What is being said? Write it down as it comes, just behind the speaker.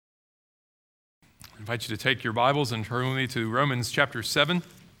invite you to take your Bibles and turn with me to Romans chapter 7.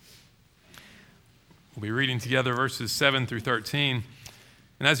 We'll be reading together verses 7 through 13.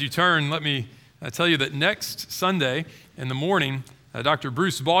 And as you turn, let me tell you that next Sunday in the morning, Dr.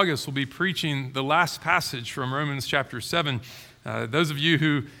 Bruce Bogus will be preaching the last passage from Romans chapter 7. Those of you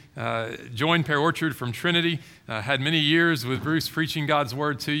who joined Pear Orchard from Trinity had many years with Bruce preaching God's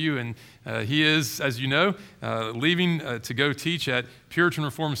Word to you, and he is, as you know, leaving to go teach at Puritan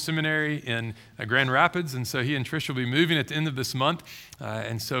Reformed Seminary in Grand Rapids, and so he and Trish will be moving at the end of this month,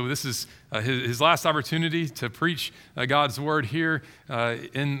 and so this is his last opportunity to preach God's Word here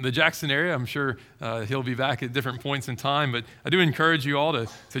in the Jackson area. I'm sure he'll be back at different points in time, but I do encourage you all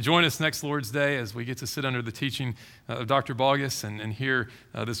to join us next Lord's Day as we get to sit under the teaching of Dr. Bogus and hear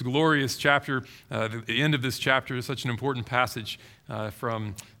this glorious chapter. The end of this chapter is such an important passage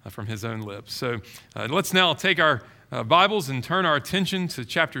from his own lips. So let's now take our Bibles and turn our attention to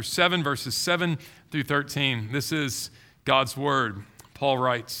chapter 7, verses 7 through 13. This is God's Word. Paul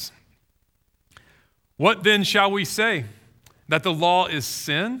writes, "What then shall we say? That the law is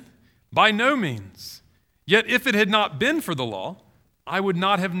sin? By no means. Yet if it had not been for the law, I would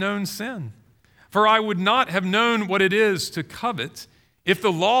not have known sin. For I would not have known what it is to covet if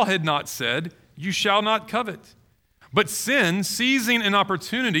the law had not said, 'You shall not covet.' But sin, seizing an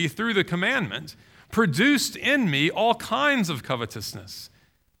opportunity through the commandment, produced in me all kinds of covetousness.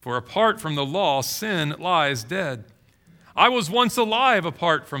 For apart from the law, sin lies dead. I was once alive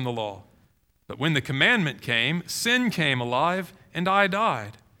apart from the law. But when the commandment came, sin came alive, and I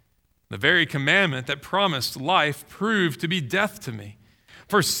died. The very commandment that promised life proved to be death to me.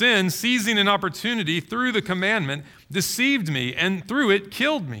 For sin, seizing an opportunity through the commandment, deceived me, and through it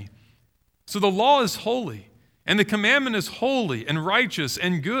killed me. So the law is holy, and the commandment is holy and righteous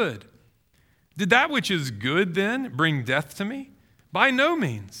and good. Did that which is good then bring death to me? By no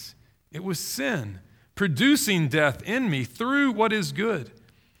means. It was sin, producing death in me through what is good,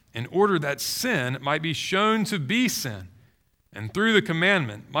 in order that sin might be shown to be sin, and through the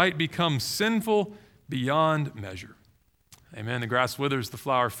commandment might become sinful beyond measure." Amen. The grass withers, the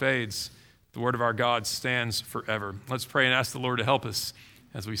flower fades. The word of our God stands forever. Let's pray and ask the Lord to help us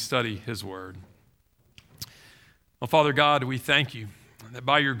as we study his word. Well, Father God, we thank you that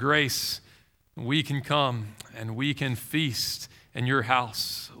by your grace we can come and we can feast in your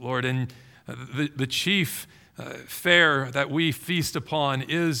house, Lord. And the chief fare that we feast upon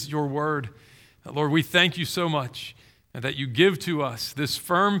is your word. Lord, we thank you so much that you give to us this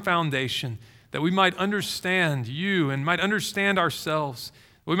firm foundation that we might understand you and might understand ourselves.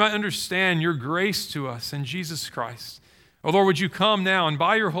 We might understand your grace to us in Jesus Christ. Oh, Lord, would you come now and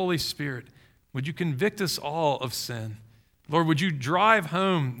by your Holy Spirit, would you convict us all of sin? Lord, would you drive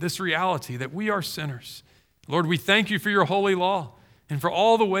home this reality that we are sinners? Lord, we thank you for your holy law and for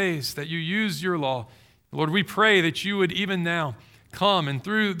all the ways that you use your law. Lord, we pray that you would even now come and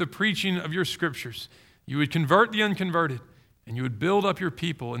through the preaching of your scriptures, you would convert the unconverted and you would build up your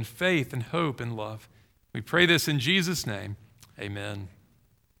people in faith and hope and love. We pray this in Jesus' name. Amen.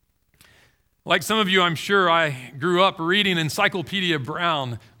 Like some of you, I'm sure I grew up reading Encyclopedia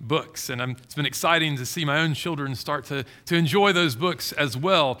Brown books, and it's been exciting to see my own children start to enjoy those books as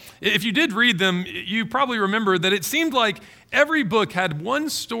well. If you did read them, you probably remember that it seemed like every book had one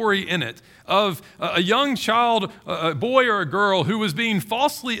story in it of a young child, a boy or a girl who was being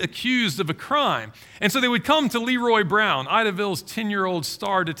falsely accused of a crime. And so they would come to Leroy Brown, Idaville's 10-year-old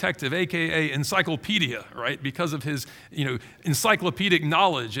star detective, a.k.a. Encyclopedia, right, because of his encyclopedic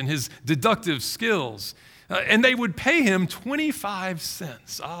knowledge and his deductive skills. And they would pay him 25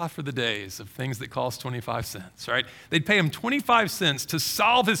 cents. For the days of things that cost 25 cents, right? They'd pay him 25 cents to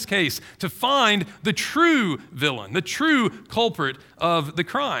solve his case, to find the true villain, the true culprit of the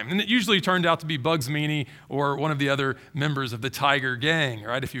crime. And it usually turned out to be Bugs Meany or one of the other members of the Tiger Gang,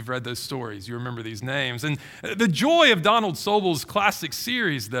 right? If you've read those stories, you remember these names. And the joy of Donald Sobel's classic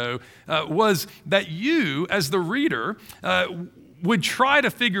series, though, was that you, as the reader, would try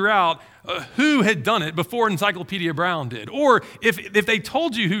to figure out who had done it before Encyclopedia Brown did. Or if they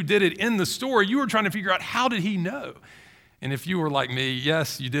told you who did it in the story, you were trying to figure out how did he know? And if you were like me,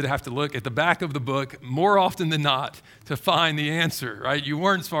 yes, you did have to look at the back of the book more often than not to find the answer, right? You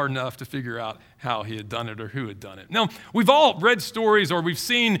weren't smart enough to figure out how he had done it or who had done it. Now, we've all read stories or we've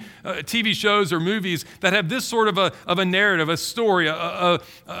seen TV shows or movies that have this sort of a narrative, a story, a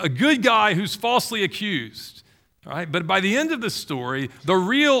good guy who's falsely accused. All right, but by the end of the story, the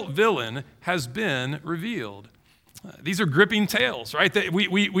real villain has been revealed. These are gripping tales, right?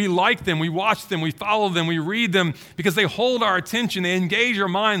 We like them, we watch them, we follow them, we read them because they hold our attention, they engage our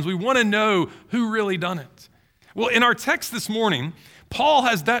minds. We want to know who really done it. Well, in our text this morning, Paul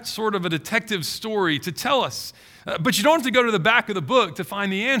has that sort of a detective story to tell us. But you don't have to go to the back of the book to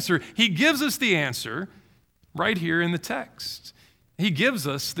find the answer. He gives us the answer right here in the text. He gives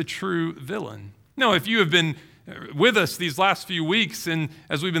us the true villain. Now, if you have been with us these last few weeks, and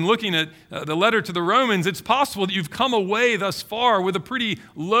as we've been looking at the letter to the Romans, it's possible that you've come away thus far with a pretty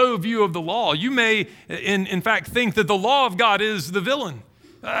low view of the law. You may, in fact, think that the law of God is the villain.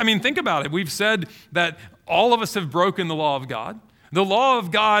 I mean, think about it. We've said that all of us have broken the law of God. The law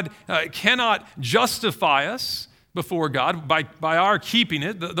of God cannot justify us before God by our keeping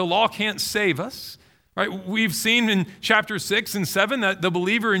it. The law can't save us. Right? We've seen in chapter 6 and 7 that the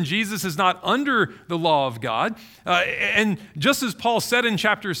believer in Jesus is not under the law of God. And just as Paul said in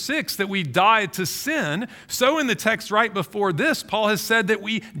chapter 6 that we died to sin, so in the text right before this, Paul has said that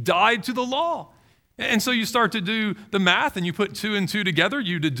we died to the law. And so you start to do the math and you put 2 and 2 together,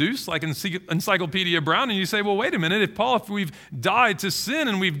 you deduce like Encyclopedia Brown, and you say, well, wait a minute, if we've died to sin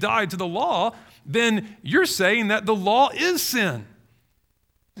and we've died to the law, then you're saying that the law is sin.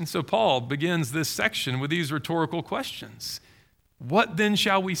 And so Paul begins this section with these rhetorical questions. What then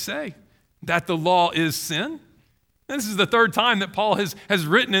shall we say? That the law is sin? And this is the third time that Paul has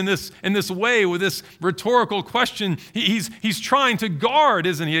written in this way with this rhetorical question. He's trying to guard,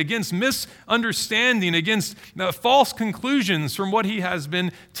 isn't he, against misunderstanding, against false conclusions from what he has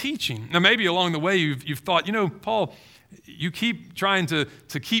been teaching. Now, maybe along the way you've thought, Paul, you keep trying to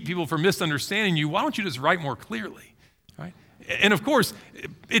keep people from misunderstanding you. Why don't you just write more clearly? And of course,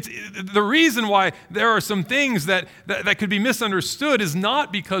 it's the reason why there are some things that could be misunderstood is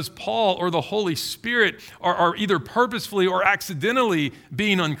not because Paul or the Holy Spirit are either purposefully or accidentally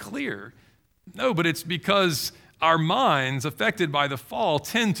being unclear. No, but it's because our minds affected by the fall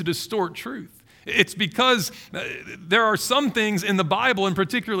tend to distort truth. It's because there are some things in the Bible, and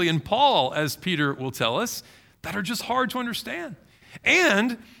particularly in Paul, as Peter will tell us, that are just hard to understand.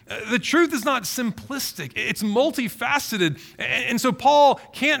 And the truth is not simplistic. It's multifaceted. And so Paul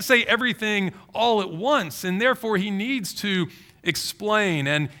can't say everything all at once, and therefore he needs to explain,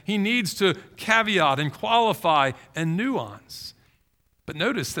 and he needs to caveat and qualify and nuance. But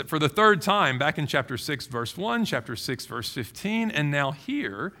notice that for the third time, back in chapter 6, verse 1, chapter 6, verse 15, and now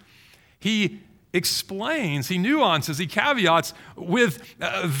here, he explains, he nuances, he caveats with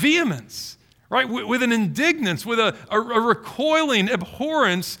vehemence. Right, with an indignance, with a recoiling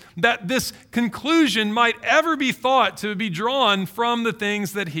abhorrence that this conclusion might ever be thought to be drawn from the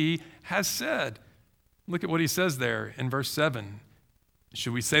things that he has said. Look at what he says there in verse 7.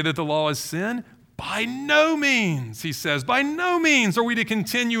 Should we say that the law is sin? By no means, he says. By no means are we to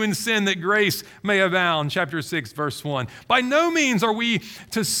continue in sin that grace may abound, chapter 6, verse 1. By no means are we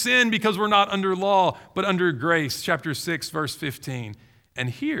to sin because we're not under law, but under grace, chapter 6, verse 15. And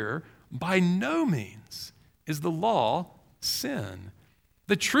here, by no means is the law sin.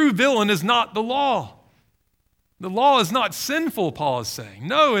 The true villain is not the law. The law is not sinful, Paul is saying.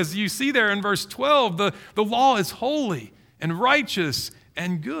 No, as you see there in verse 12, the law is holy and righteous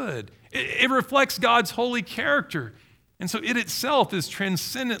and good. It reflects God's holy character. And so it itself is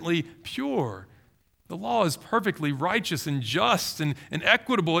transcendently pure. The law is perfectly righteous and just and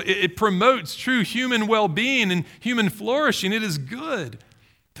equitable. It promotes true human well-being and human flourishing. It is good.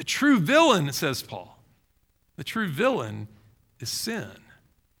 The true villain, says Paul, the true villain is sin.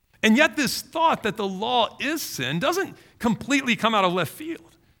 And yet this thought that the law is sin doesn't completely come out of left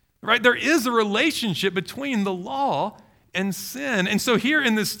field, right? There is a relationship between the law and sin. And so here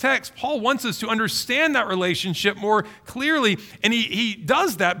in this text, Paul wants us to understand that relationship more clearly, and he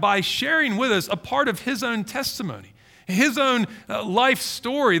does that by sharing with us a part of his own testimony. His own life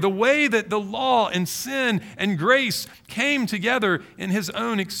story, the way that the law and sin and grace came together in his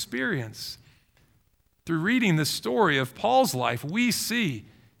own experience. Through reading the story of Paul's life, we see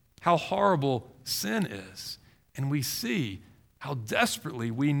how horrible sin is, and we see how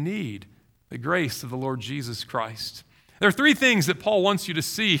desperately we need the grace of the Lord Jesus Christ. There are 3 things that Paul wants you to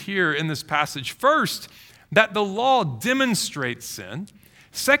see here in this passage. First, that the law demonstrates sin.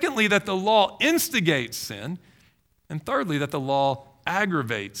 Secondly, that the law instigates sin. And thirdly, that the law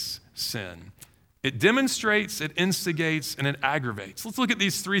aggravates sin. It demonstrates, it instigates, and it aggravates. Let's look at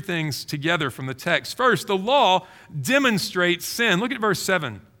these 3 things together from the text. First, the law demonstrates sin. Look at verse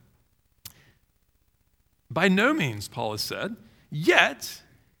 7. By no means, Paul has said, yet,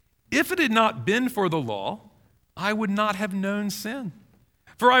 if it had not been for the law, I would not have known sin.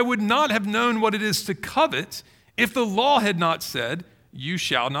 For I would not have known what it is to covet if the law had not said, you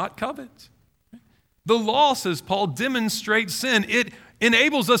shall not covet. The law, says Paul, demonstrates sin. It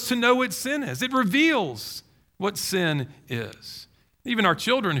enables us to know what sin is. It reveals what sin is. Even our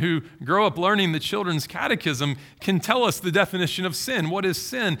children who grow up learning the children's catechism can tell us the definition of sin. What is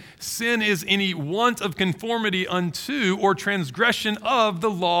sin? Sin is any want of conformity unto or transgression of the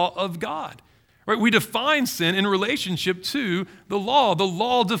law of God. Right? We define sin in relationship to the law. The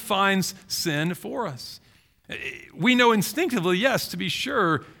law defines sin for us. We know instinctively, yes, to be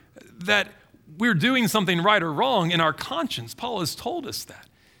sure, that we're doing something right or wrong in our conscience. Paul has told us that.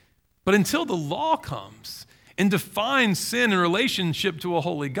 But until the law comes and defines sin in relationship to a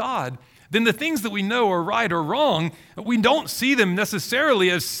holy God, then the things that we know are right or wrong, we don't see them necessarily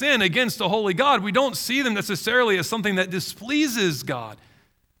as sin against a holy God. We don't see them necessarily as something that displeases God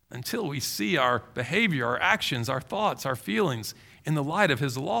until we see our behavior, our actions, our thoughts, our feelings in the light of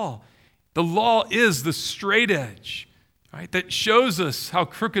his law. The law is the straight edge, right, that shows us how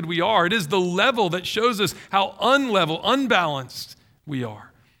crooked we are. It is the level that shows us how unbalanced we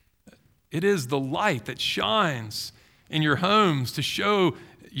are. It is the light that shines in your homes to show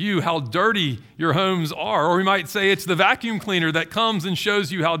you how dirty your homes are. Or we might say it's the vacuum cleaner that comes and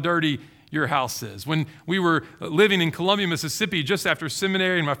shows you how dirty your house is. When we were living in Columbia, Mississippi, just after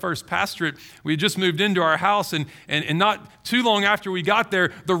seminary and my first pastorate, we had just moved into our house, and not too long after we got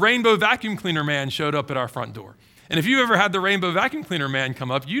there, the rainbow vacuum cleaner man showed up at our front door. And if you ever had the rainbow vacuum cleaner man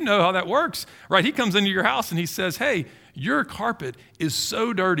come up, you know how that works, right? He comes into your house and he says, hey, your carpet is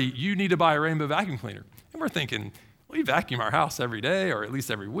so dirty, you need to buy a rainbow vacuum cleaner. And we're thinking, we vacuum our house every day or at least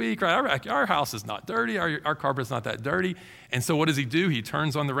every week, right? Our house is not dirty. Our carpet's not that dirty. And so what does he do? He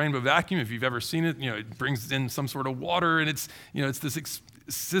turns on the rainbow vacuum. If you've ever seen it, it brings in some sort of water, and it's this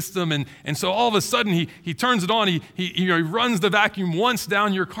system. And so all of a sudden he turns it on. He runs the vacuum once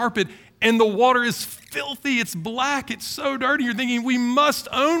down your carpet, and the water is filthy. It's black. It's so dirty. You're thinking, we must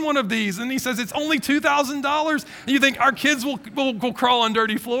own one of these. And he says, it's only $2,000. And you think our kids will crawl on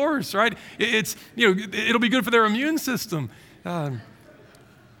dirty floors, right? It'll be good for their immune system.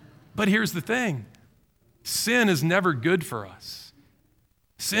 But here's the thing. Sin is never good for us.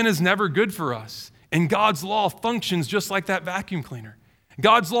 Sin is never good for us. And God's law functions just like that vacuum cleaner.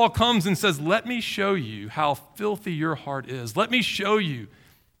 God's law comes and says, let me show you how filthy your heart is. Let me show you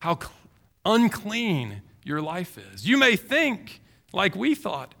how unclean your life is. You may think, like we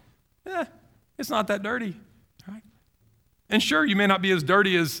thought, it's not that dirty, right? And sure, you may not be as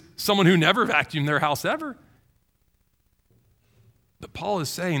dirty as someone who never vacuumed their house ever. But Paul is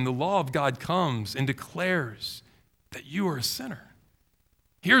saying the law of God comes and declares that you are a sinner.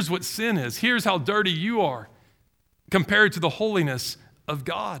 Here's what sin is. Here's how dirty you are compared to the holiness of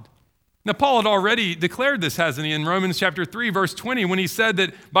God. Now, Paul had already declared this, hasn't he, in Romans chapter 3, verse 20, when he said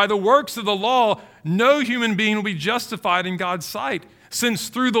that by the works of the law, no human being will be justified in God's sight, since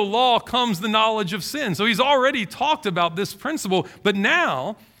through the law comes the knowledge of sin. So he's already talked about this principle, but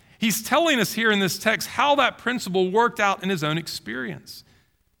now he's telling us here in this text how that principle worked out in his own experience.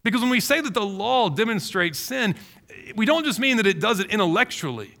 Because when we say that the law demonstrates sin, we don't just mean that it does it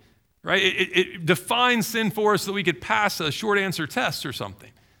intellectually, right? It defines sin for us so that we could pass a short answer test or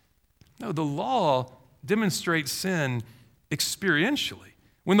something. No, the law demonstrates sin experientially.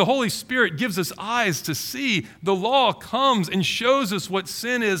 When the Holy Spirit gives us eyes to see, the law comes and shows us what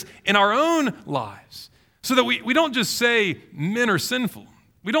sin is in our own lives. So that we don't just say men are sinful.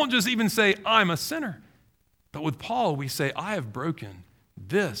 We don't just even say I'm a sinner. But with Paul, we say I have broken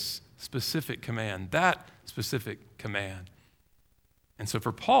this specific command, that specific command. And so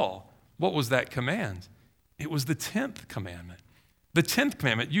for Paul, what was that command? It was the 10th commandment. The 10th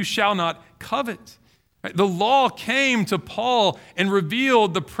commandment, you shall not covet. Right? The law came to Paul and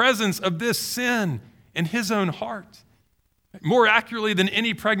revealed the presence of this sin in his own heart. More accurately than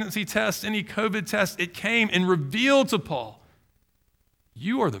any pregnancy test, any COVID test, it came and revealed to Paul,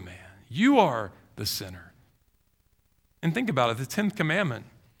 you are the man, you are the sinner. And think about it, the 10th commandment,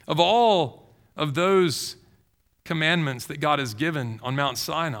 of all of those commandments that God has given on Mount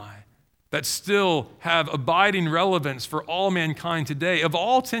Sinai, that still have abiding relevance for all mankind today. Of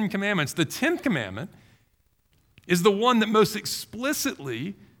all 10 commandments, the 10th commandment is the one that most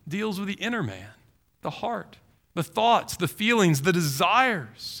explicitly deals with the inner man, the heart, the thoughts, the feelings, the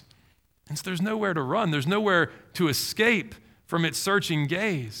desires. And so there's nowhere to run. There's nowhere to escape from its searching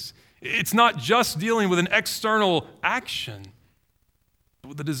gaze. It's not just dealing with an external action, but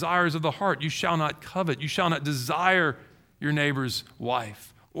with the desires of the heart. You shall not covet. You shall not desire your neighbor's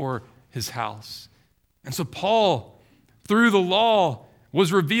wife or his house. And so Paul, through the law,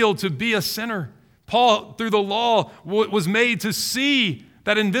 was revealed to be a sinner. Paul, through the law, was made to see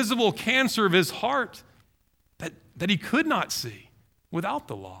that invisible cancer of his heart that he could not see without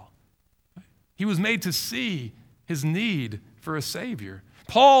the law. He was made to see his need for a Savior.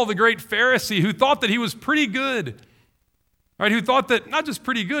 Paul, the great Pharisee, who thought that he was pretty good, right, who thought that not just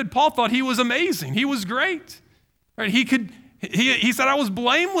pretty good, Paul thought he was amazing. He was great. Right? He said, I was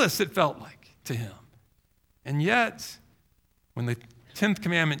blameless, it felt like to him. And yet, when the 10th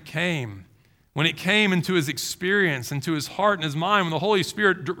commandment came, when it came into his experience, into his heart and his mind, when the Holy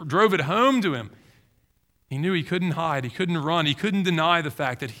Spirit drove it home to him, he knew he couldn't hide, he couldn't run, he couldn't deny the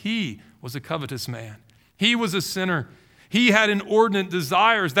fact that he was a covetous man. He was a sinner. He had inordinate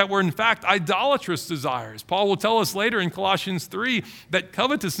desires that were in fact idolatrous desires. Paul will tell us later in Colossians 3 that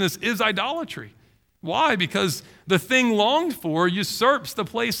covetousness is idolatry. Why? Because the thing longed for usurps the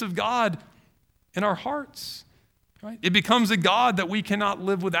place of God in our hearts. Right? It becomes a God that we cannot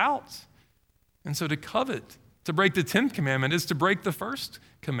live without. And so to covet, to break the 10th commandment, is to break the first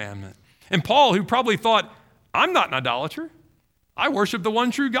commandment. And Paul, who probably thought, I'm not an idolater. I worship the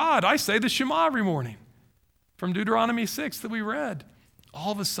one true God. I say the Shema every morning. From Deuteronomy 6 that we read.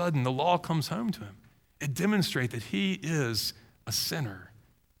 All of a sudden, the law comes home to him. It demonstrates that he is a sinner.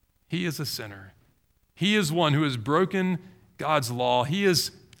 He is a sinner. He is one who has broken God's law. He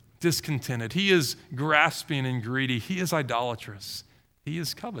is discontented. He is grasping and greedy. He is idolatrous. He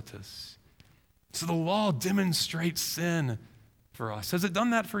is covetous. So the law demonstrates sin for us. Has it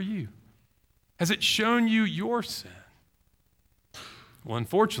done that for you? Has it shown you your sin? Well,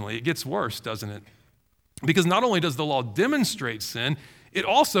 unfortunately, it gets worse, doesn't it? Because not only does the law demonstrate sin, it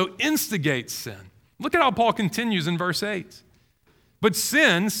also instigates sin. Look at how Paul continues in verse 8. But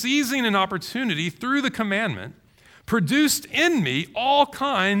sin, seizing an opportunity through the commandment, produced in me all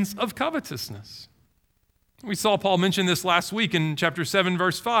kinds of covetousness. We saw Paul mention this last week in chapter 7,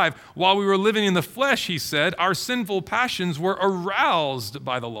 verse 5. While we were living in the flesh, he said, our sinful passions were aroused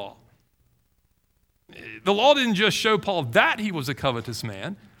by the law. The law didn't just show Paul that he was a covetous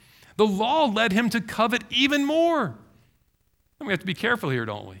man. The law led him to covet even more. And we have to be careful here,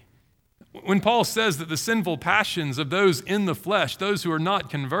 don't we? When Paul says that the sinful passions of those in the flesh, those who are not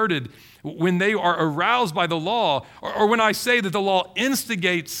converted, when they are aroused by the law, or when I say that the law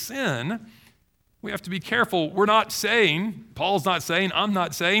instigates sin, we have to be careful. We're not saying, Paul's not saying, I'm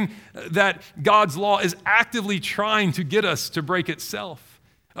not saying that God's law is actively trying to get us to break itself,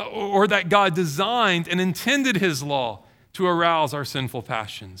 or that God designed and intended his law to arouse our sinful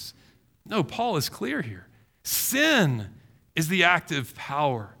passions. No, Paul is clear here. Sin is the active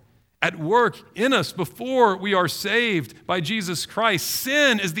power at work in us before we are saved by Jesus Christ.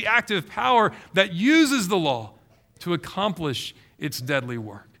 Sin is the active power that uses the law to accomplish its deadly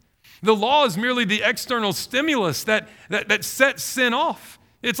work. The law is merely the external stimulus that sets sin off.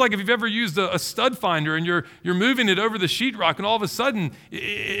 It's like if you've ever used a stud finder and you're moving it over the sheetrock and all of a sudden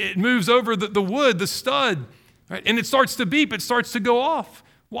it moves over the wood, the stud, right? And it starts to beep, it starts to go off.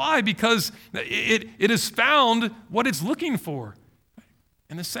 Why? Because it has found what it's looking for.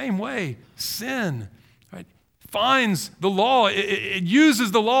 In the same way, sin, right, finds the law. It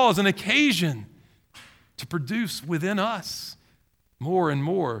uses the law as an occasion to produce within us more and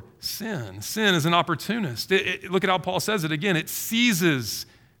more sin. Sin is an opportunist. Look at how Paul says it again. It seizes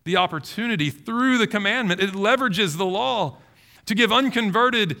the opportunity through the commandment. It leverages the law to give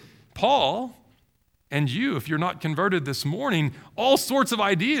unconverted Paul and you, if you're not converted this morning, all sorts of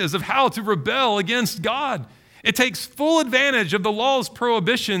ideas of how to rebel against God. It takes full advantage of the law's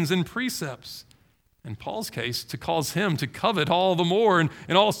prohibitions and precepts. In Paul's case, to cause him to covet all the more in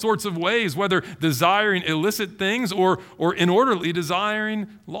all sorts of ways, whether desiring illicit things or inordinately desiring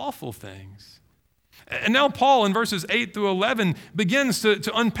lawful things. And now Paul, in verses 8 through 11, begins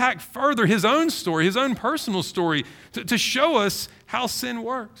to unpack further his own story, his own personal story, to show us how sin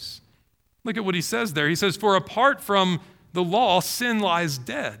works. Look at what he says there. He says, for apart from the law, sin lies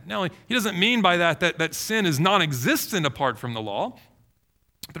dead. Now, he doesn't mean by that sin is non-existent apart from the law,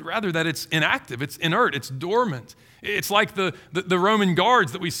 but rather that it's inactive, it's inert, it's dormant. It's like the Roman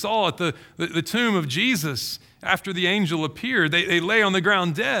guards that we saw at the tomb of Jesus after the angel appeared. They lay on the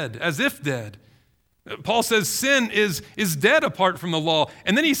ground dead, as if dead. Paul says sin is dead apart from the law.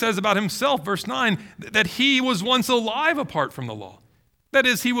 And then he says about himself, verse 9, that he was once alive apart from the law. That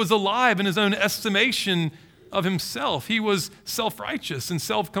is, he was alive in his own estimation of himself. He was self-righteous and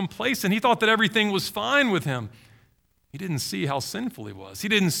self-complacent. He thought that everything was fine with him. He didn't see how sinful he was. He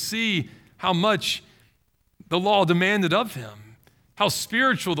didn't see how much the law demanded of him, how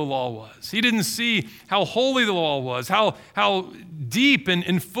spiritual the law was. He didn't see how holy the law was, how deep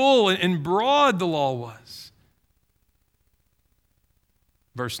and full and broad the law was.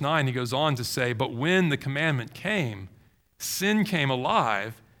 Verse 9, he goes on to say, but when the commandment came, sin came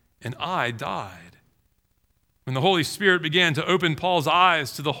alive and I died. When the Holy Spirit began to open Paul's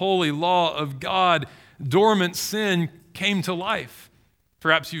eyes to the holy law of God, dormant sin came to life.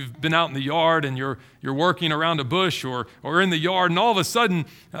 Perhaps you've been out in the yard and you're working around a bush or in the yard, and all of a sudden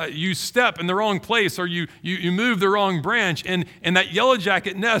you step in the wrong place, or you move the wrong branch, and that yellow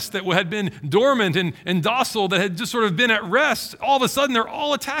jacket nest that had been dormant and docile, that had just sort of been at rest, all of a sudden they're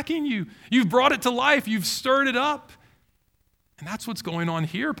all attacking you. You've brought it to life. You've stirred it up. And that's what's going on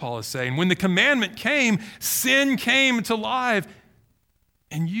here, Paul is saying. When the commandment came, sin came to life,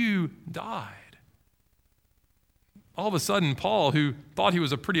 and you died. All of a sudden, Paul, who thought he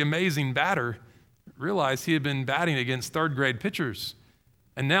was a pretty amazing batter, realized he had been batting against third-grade pitchers.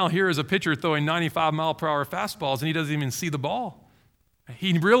 And now here is a pitcher throwing 95-mile-per-hour fastballs, and he doesn't even see the ball.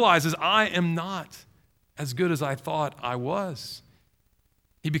 He realizes, I am not as good as I thought I was.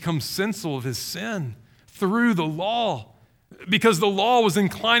 He becomes sensible of his sin through the law, because the law was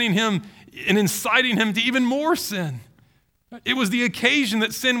inclining him and inciting him to even more sin. It was the occasion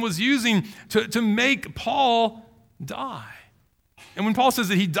that sin was using to make Paul die. And when Paul says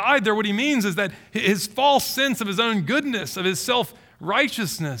that he died there, what he means is that his false sense of his own goodness, of his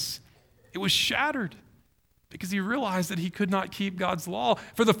self-righteousness, it was shattered because he realized that he could not keep God's law.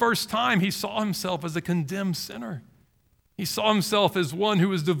 For the first time, he saw himself as a condemned sinner. He saw himself as one who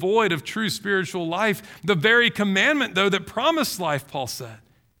was devoid of true spiritual life. The very commandment, though, that promised life, Paul said,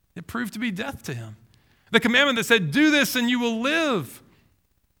 it proved to be death to him. The commandment that said, do this and you will live.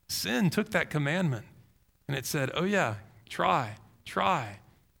 Sin took that commandment and it said, oh yeah, try,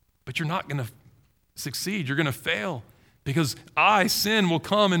 but you're not going to succeed. You're going to fail because I, sin, will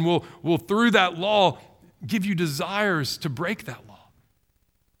come and will through that law give you desires to break that law,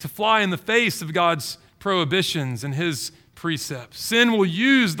 to fly in the face of God's prohibitions and his precepts. Sin will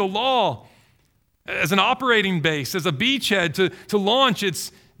use the law as an operating base, as a beachhead to launch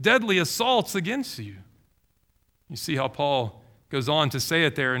its deadly assaults against you. You see how Paul goes on to say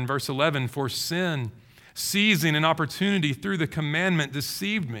it there in verse 11, for sin, seizing an opportunity through the commandment,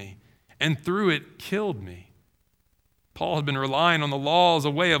 deceived me, and through it killed me. Paul had been relying on the law as a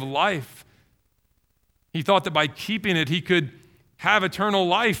way of life. He thought that by keeping it, he could have eternal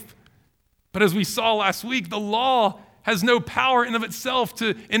life. But as we saw last week, the law has no power in of itself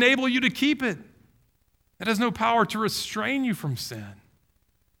to enable you to keep it. It has no power to restrain you from sin.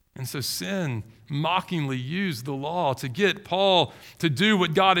 And so sin mockingly used the law to get Paul to do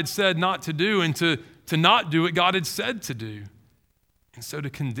what God had said not to do and to not do what God had said to do. And so to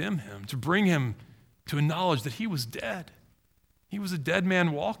condemn him, to bring him to a knowledge that he was dead. He was a dead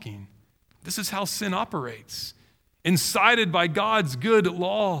man walking. This is how sin operates. Incited by God's good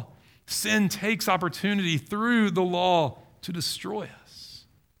law, sin takes opportunity through the law to destroy us.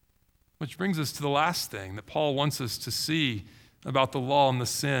 Which brings us to the last thing that Paul wants us to see about the law and the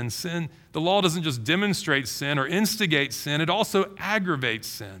sin. The law doesn't just demonstrate sin or instigate sin, it also aggravates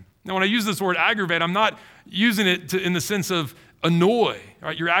sin. Now, when I use this word aggravate, I'm not using it in the sense of annoy,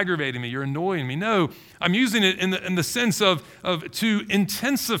 right? You're aggravating me, you're annoying me. No, I'm using it in the sense of to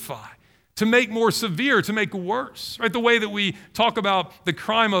intensify, to make more severe, to make worse, right? The way that we talk about the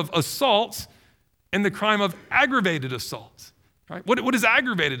crime of assault and the crime of aggravated assault, right? What is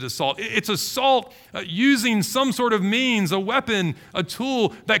aggravated assault? It's assault using some sort of means, a weapon, a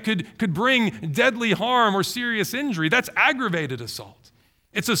tool that could bring deadly harm or serious injury. That's aggravated assault.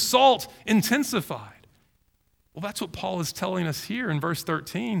 It's assault intensified. Well, that's what Paul is telling us here in verse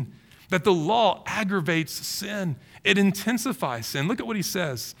 13, that the law aggravates sin. It intensifies sin. Look at what he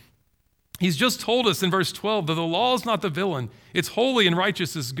says. He's just told us in verse 12 that the law is not the villain. It's holy and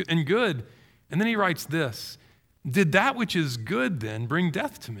righteous and good. And then he writes this, did that which is good then bring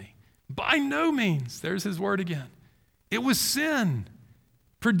death to me? By no means. There's his word again. It was sin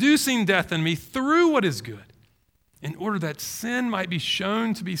producing death in me through what is good, in order that sin might be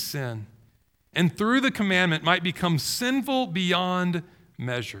shown to be sin, and through the commandment might become sinful beyond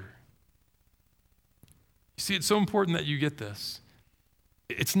measure. You see, it's so important that you get this.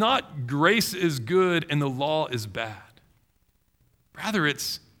 It's not grace is good and the law is bad. Rather,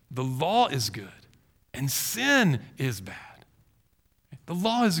 it's the law is good and sin is bad. The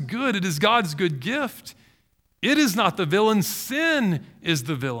law is good. It is God's good gift. It is not the villain. Sin is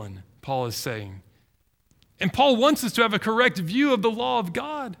the villain, Paul is saying. And Paul wants us to have a correct view of the law of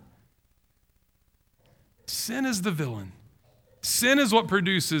God. Sin is the villain. Sin is what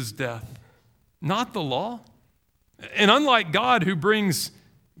produces death, not the law. And unlike God, who brings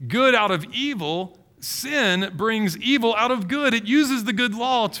good out of evil, sin brings evil out of good. It uses the good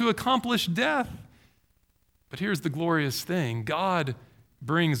law to accomplish death. But here's the glorious thing. God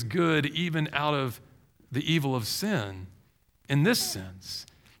brings good even out of the evil of sin. In this sense,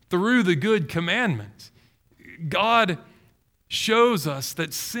 through the good commandment, God shows us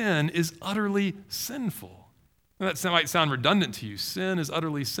that sin is utterly sinful. That might sound redundant to you. Sin is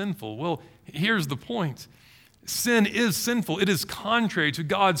utterly sinful. Well, here's the point. Sin is sinful. It is contrary to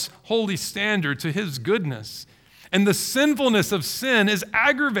God's holy standard, to his goodness. And the sinfulness of sin is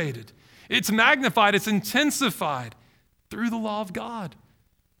aggravated. It's magnified. It's intensified through the law of God.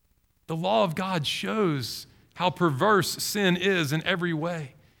 The law of God shows how perverse sin is in every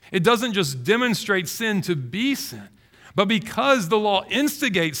way. It doesn't just demonstrate sin to be sin, but because the law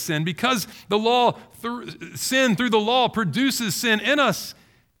instigates sin, because sin through the law produces sin in us,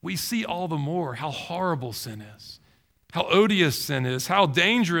 we see all the more how horrible sin is, how odious sin is, how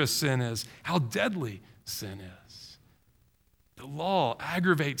dangerous sin is, how deadly sin is. The law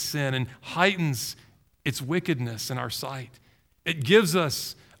aggravates sin and heightens its wickedness in our sight. It gives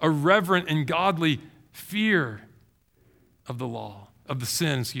us a reverent and godly fear of the law, of the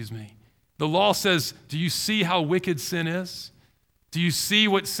sin, The law says, do you see how wicked sin is? Do you see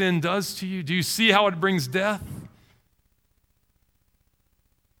what sin does to you? Do you see how it brings death?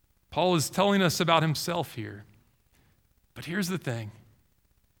 Paul is telling us about himself here. But here's the thing.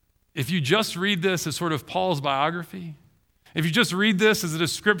 If you just read this as sort of Paul's biography, if you just read this as a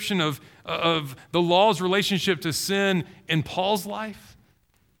description of the law's relationship to sin in Paul's life,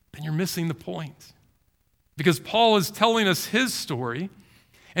 then you're missing the point. Because Paul is telling us his story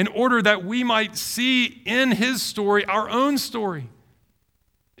in order that we might see in his story our own story.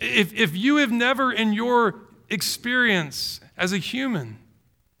 If you have never in your experience as a human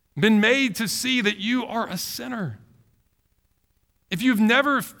been made to see that you are a sinner, if you've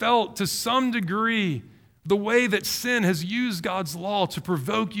never felt to some degree the way that sin has used God's law to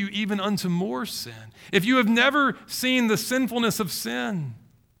provoke you even unto more sin, if you have never seen the sinfulness of sin,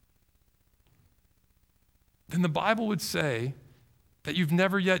 then the Bible would say that you've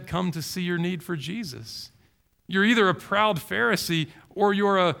never yet come to see your need for Jesus. You're either a proud Pharisee or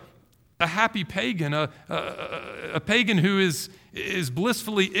you're a happy pagan, a pagan who is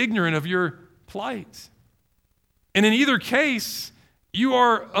blissfully ignorant of your plight. And in either case, you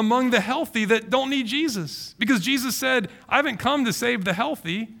are among the healthy that don't need Jesus. Because Jesus said, I haven't come to save the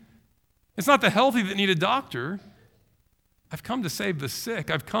healthy. It's not the healthy that need a doctor. I've come to save the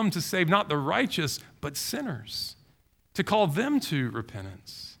sick. I've come to save not the righteous, but sinners, to call them to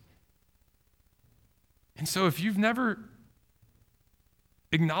repentance. And so if you've never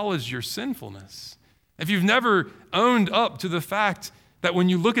acknowledged your sinfulness, if you've never owned up to the fact that when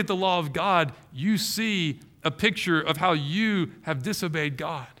you look at the law of God, you see a picture of how you have disobeyed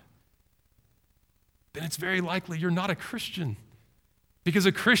God, then it's very likely you're not a Christian. Because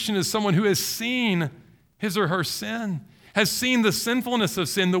a Christian is someone who has seen his or her sin, has seen the sinfulness of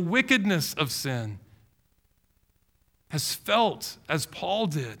sin, the wickedness of sin, has felt, as Paul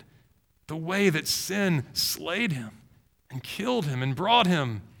did, the way that sin slayed him and killed him and brought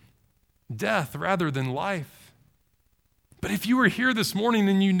him death rather than life. But if you were here this morning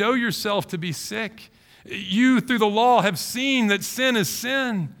and you know yourself to be sick, you through the law have seen that sin is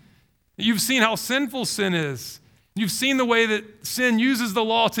sin. You've seen how sinful sin is. You've seen the way that sin uses the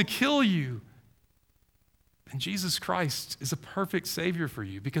law to kill you. And Jesus Christ is a perfect Savior for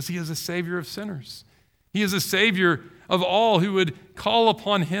you because he is a Savior of sinners. He is a Savior of all who would call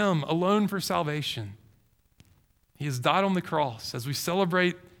upon him alone for salvation. He has died on the cross as we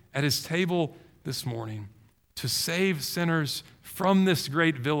celebrate at his table this morning to save sinners from this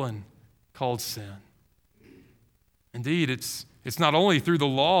great villain called sin. Indeed, it's not only through the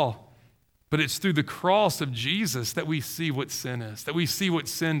law, but it's through the cross of Jesus that we see what sin is, that we see what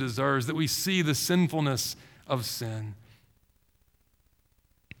sin deserves, that we see the sinfulness of sin.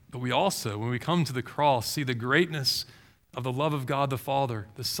 But we also, when we come to the cross, see the greatness of the love of God the Father,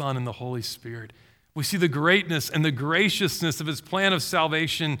 the Son, and the Holy Spirit. We see the greatness and the graciousness of his plan of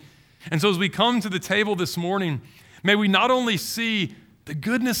salvation. And so as we come to the table this morning, may we not only see the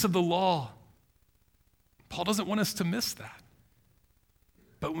goodness of the law, Paul doesn't want us to miss that,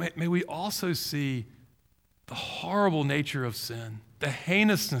 but may we also see the horrible nature of sin, the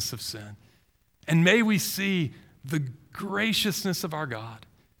heinousness of sin, and may we see the graciousness of our God.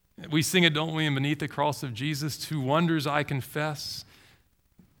 We sing it, don't we, in Beneath the Cross of Jesus, 2 wonders I confess,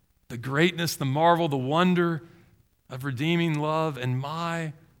 the greatness, the marvel, the wonder of redeeming love and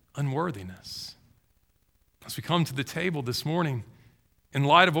my unworthiness. As we come to the table this morning, in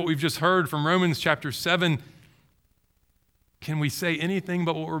light of what we've just heard from Romans chapter 7, can we say anything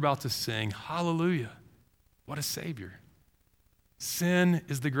but what we're about to sing? Hallelujah. What a Savior. Sin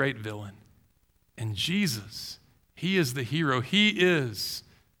is the great villain. And Jesus, he is the hero. He is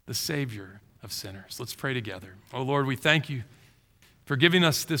the Savior of sinners. Let's pray together. Oh Lord, we thank you for giving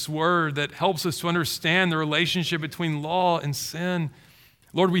us this word that helps us to understand the relationship between law and sin.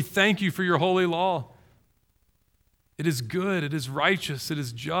 Lord, we thank you for your holy law. It is good, it is righteous, it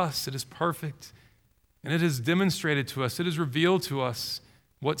is just, it is perfect, and it has demonstrated to us, it has revealed to us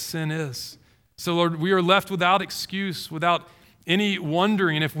what sin is. So, Lord, we are left without excuse, without any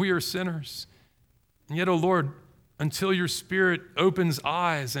wondering if we are sinners. And yet, oh Lord, until your Spirit opens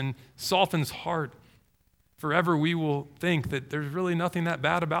eyes and softens heart, forever we will think that there's really nothing that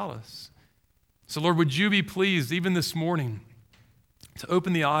bad about us. So, Lord, would you be pleased, even this morning, to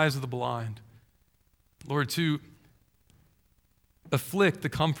open the eyes of the blind, Lord, to afflict the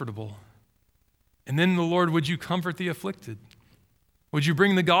comfortable. And then, the Lord, would you comfort the afflicted? Would you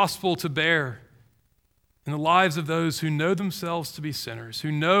bring the gospel to bear in the lives of those who know themselves to be sinners, who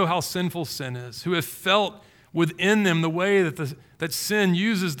know how sinful sin is, who have felt within them the way that sin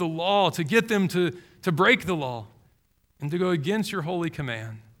uses the law to get them to break the law and to go against your holy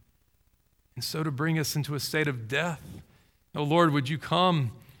command, and so to bring us into a state of death. Oh Lord, would you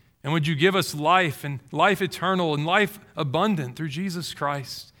come and would you give us life, and life eternal and life abundant through Jesus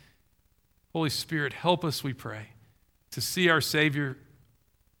Christ? Holy Spirit, help us, we pray, to see our Savior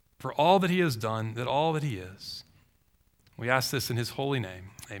for all that he has done, that all that he is. We ask this in his holy name.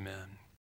 Amen.